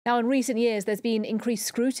Now, in recent years, there's been increased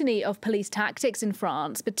scrutiny of police tactics in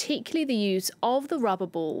France, particularly the use of the rubber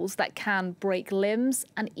balls that can break limbs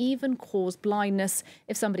and even cause blindness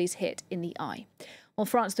if somebody's hit in the eye. Well,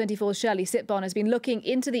 France 24's Shirli Sitbon has been looking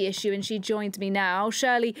into the issue and she joins me now.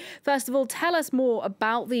 Shirli, first of all, tell us more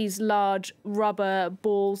about these large rubber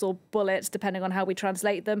balls or bullets, depending on how we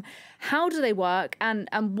translate them. How do they work and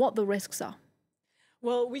what the risks are?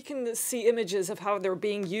 Well, we can see images of how they're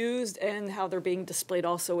being used and how they're being displayed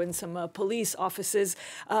also in some police offices.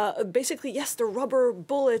 Basically, yes, the rubber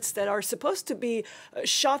bullets that are supposed to be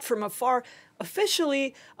shot from afar.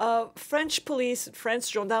 Officially, French police,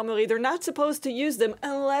 French gendarmerie, they're not supposed to use them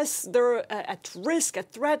unless they're at risk,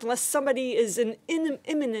 at threat, unless somebody is in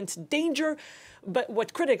imminent danger. But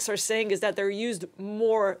what critics are saying is that they're used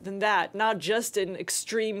more than that, not just in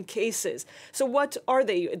extreme cases. So what are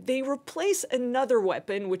they? They replace another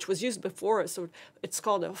weapon, which was used before. So it's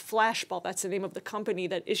called a flashball. That's the name of the company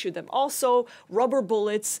that issued them. Also, rubber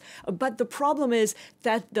bullets. But the problem is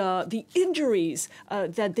that the injuries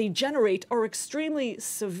that they generate are extremely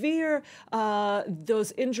severe.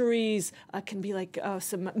 Those injuries can be like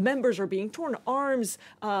some members are being torn, arms,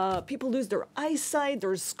 people lose their eyesight,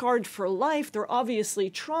 they're scarred for life, they're obviously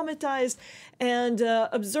traumatized, and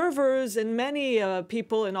observers and many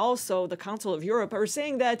people, and also the Council of Europe, are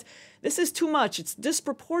saying that this is too much. It's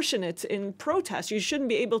disproportionate in protests. You shouldn't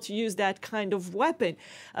be able to use that kind of weapon.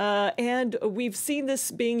 And we've seen this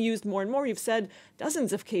being used more and more. You've said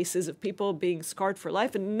dozens of cases of people being scarred for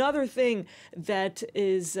life. Another thing that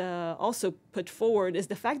is also put forward is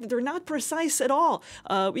the fact that they're not precise at all.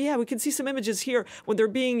 Yeah, we can see some images here when they're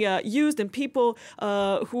being used and people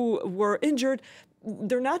who were injured.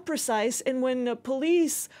 They're not precise, and when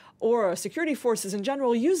police or security forces in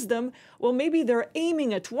general use them, well, maybe they're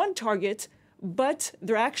aiming at one target, but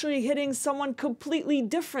they're actually hitting someone completely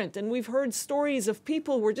different. And we've heard stories of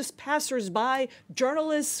people who were just passers-by,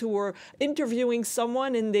 journalists who were interviewing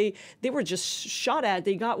someone, and they were just shot at.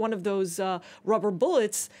 They got one of those rubber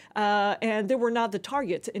bullets, and they were not the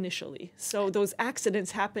target initially. So those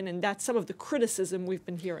accidents happen, and that's some of the criticism we've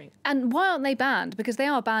been hearing. And why aren't they banned? Because they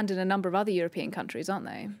are banned in a number of other European countries, aren't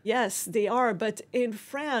they? Yes, they are. But in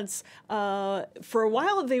France, for a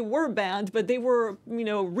while they were banned, but they were,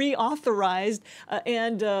 reauthorized.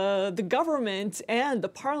 And the government and the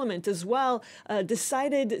parliament as well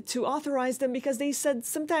decided to authorize them because they said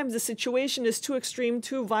sometimes the situation is too extreme,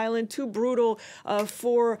 too violent, too brutal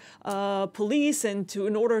for police, and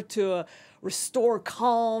in order to restore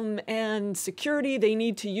calm and security, they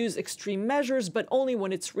need to use extreme measures, but only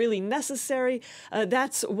when it's really necessary.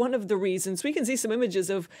 That's one of the reasons. We can see some images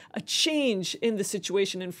of a change in the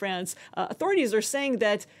situation in France. Authorities are saying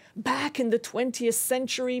that back in the 20th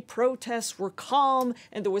century, protests were calm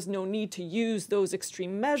and there was no need to use those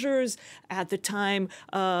extreme measures. At the time,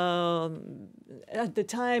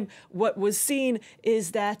 what was seen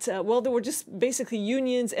is that, well, there were just basically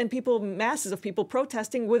unions and people, masses of people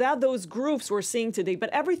protesting without those groups we're seeing today. But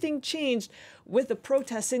everything changed with the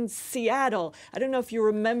protests in Seattle. I don't know if you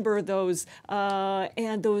remember those,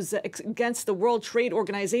 and those against the World Trade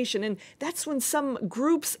Organization. And that's when some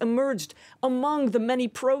groups emerged among the many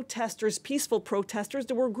protesters, peaceful protesters.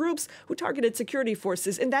 There were groups who targeted security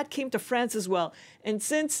forces, and that came to France as well. And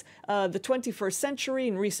since the 21st century,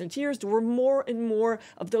 in recent years, there were more and more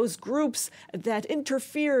of those groups that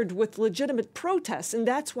interfered with legitimate protests. And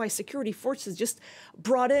that's why security forces just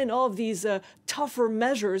brought in all of these tougher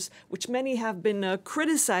measures, which many have been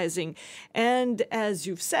criticizing. And as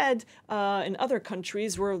you've said, in other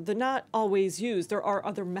countries where they're not always used, there are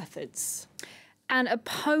other methods. And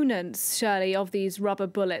opponents, Shirley, of these rubber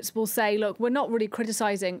bullets will say, look, we're not really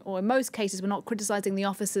criticizing, or in most cases, we're not criticizing the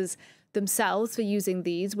officers themselves for using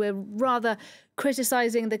these. We're rather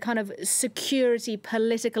criticizing the kind of security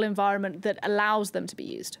political environment that allows them to be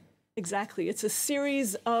used. Exactly. It's a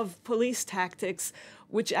series of police tactics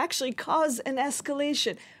which actually cause an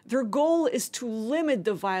escalation. Their goal is to limit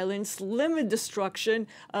the violence, limit destruction,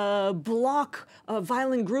 block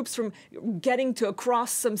violent groups from getting to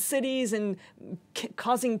across some cities and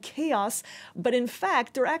causing chaos. But in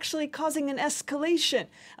fact, they're actually causing an escalation.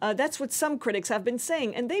 That's what some critics have been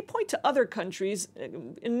saying. And they point to other countries,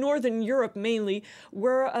 in Northern Europe mainly,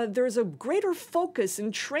 where there's a greater focus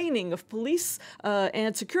in training of police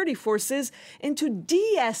and security forces into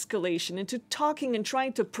de-escalation, into talking and trying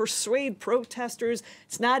to persuade protesters.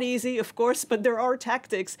 It's not not easy, of course, but there are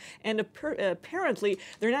tactics, and apparently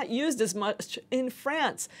they're not used as much in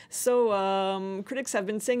France. So critics have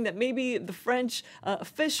been saying that maybe the French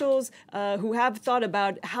officials who have thought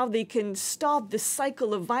about how they can stop this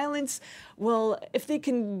cycle of violence, well, if they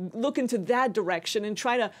can look into that direction and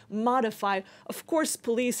try to modify, of course,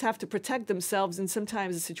 police have to protect themselves, and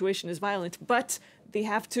sometimes the situation is violent, but they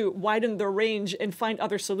have to widen their range and find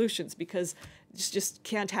other solutions, because this just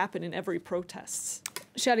can't happen in every protest.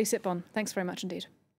 Shirli Sitbon, thanks very much indeed.